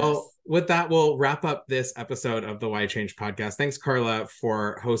 Yes. Well, with that, we'll wrap up this episode of the Why Change podcast. Thanks, Carla,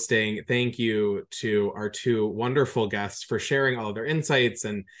 for hosting. Thank you to our two wonderful guests for sharing all of their insights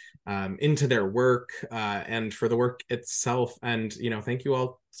and into their work, and for the work itself. And, thank you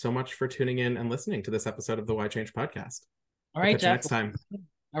all so much for tuning in and listening to this episode of the Why Change podcast. All right, catch you next time.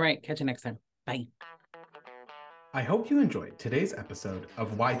 All right, catch you next time. Bye. I hope you enjoyed today's episode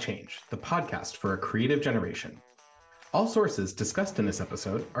of Why Change, the podcast for a creative generation. All sources discussed in this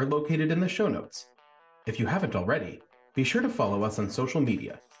episode are located in the show notes. If you haven't already, be sure to follow us on social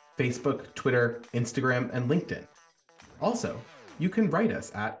media: Facebook, Twitter, Instagram, and LinkedIn. Also, you can write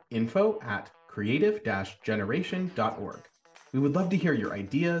us at info@creative-generation.org. We would love to hear your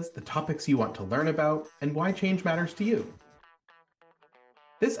ideas, the topics you want to learn about, and why change matters to you.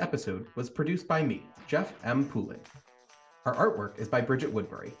 This episode was produced by me, Jeff M. Poulin. Our artwork is by Bridget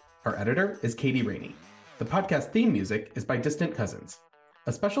Woodbury. Our editor is Katie Rainey. The podcast theme music is by Distant Cousins.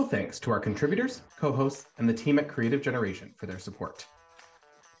 A special thanks to our contributors, co-hosts, and the team at Creative Generation for their support.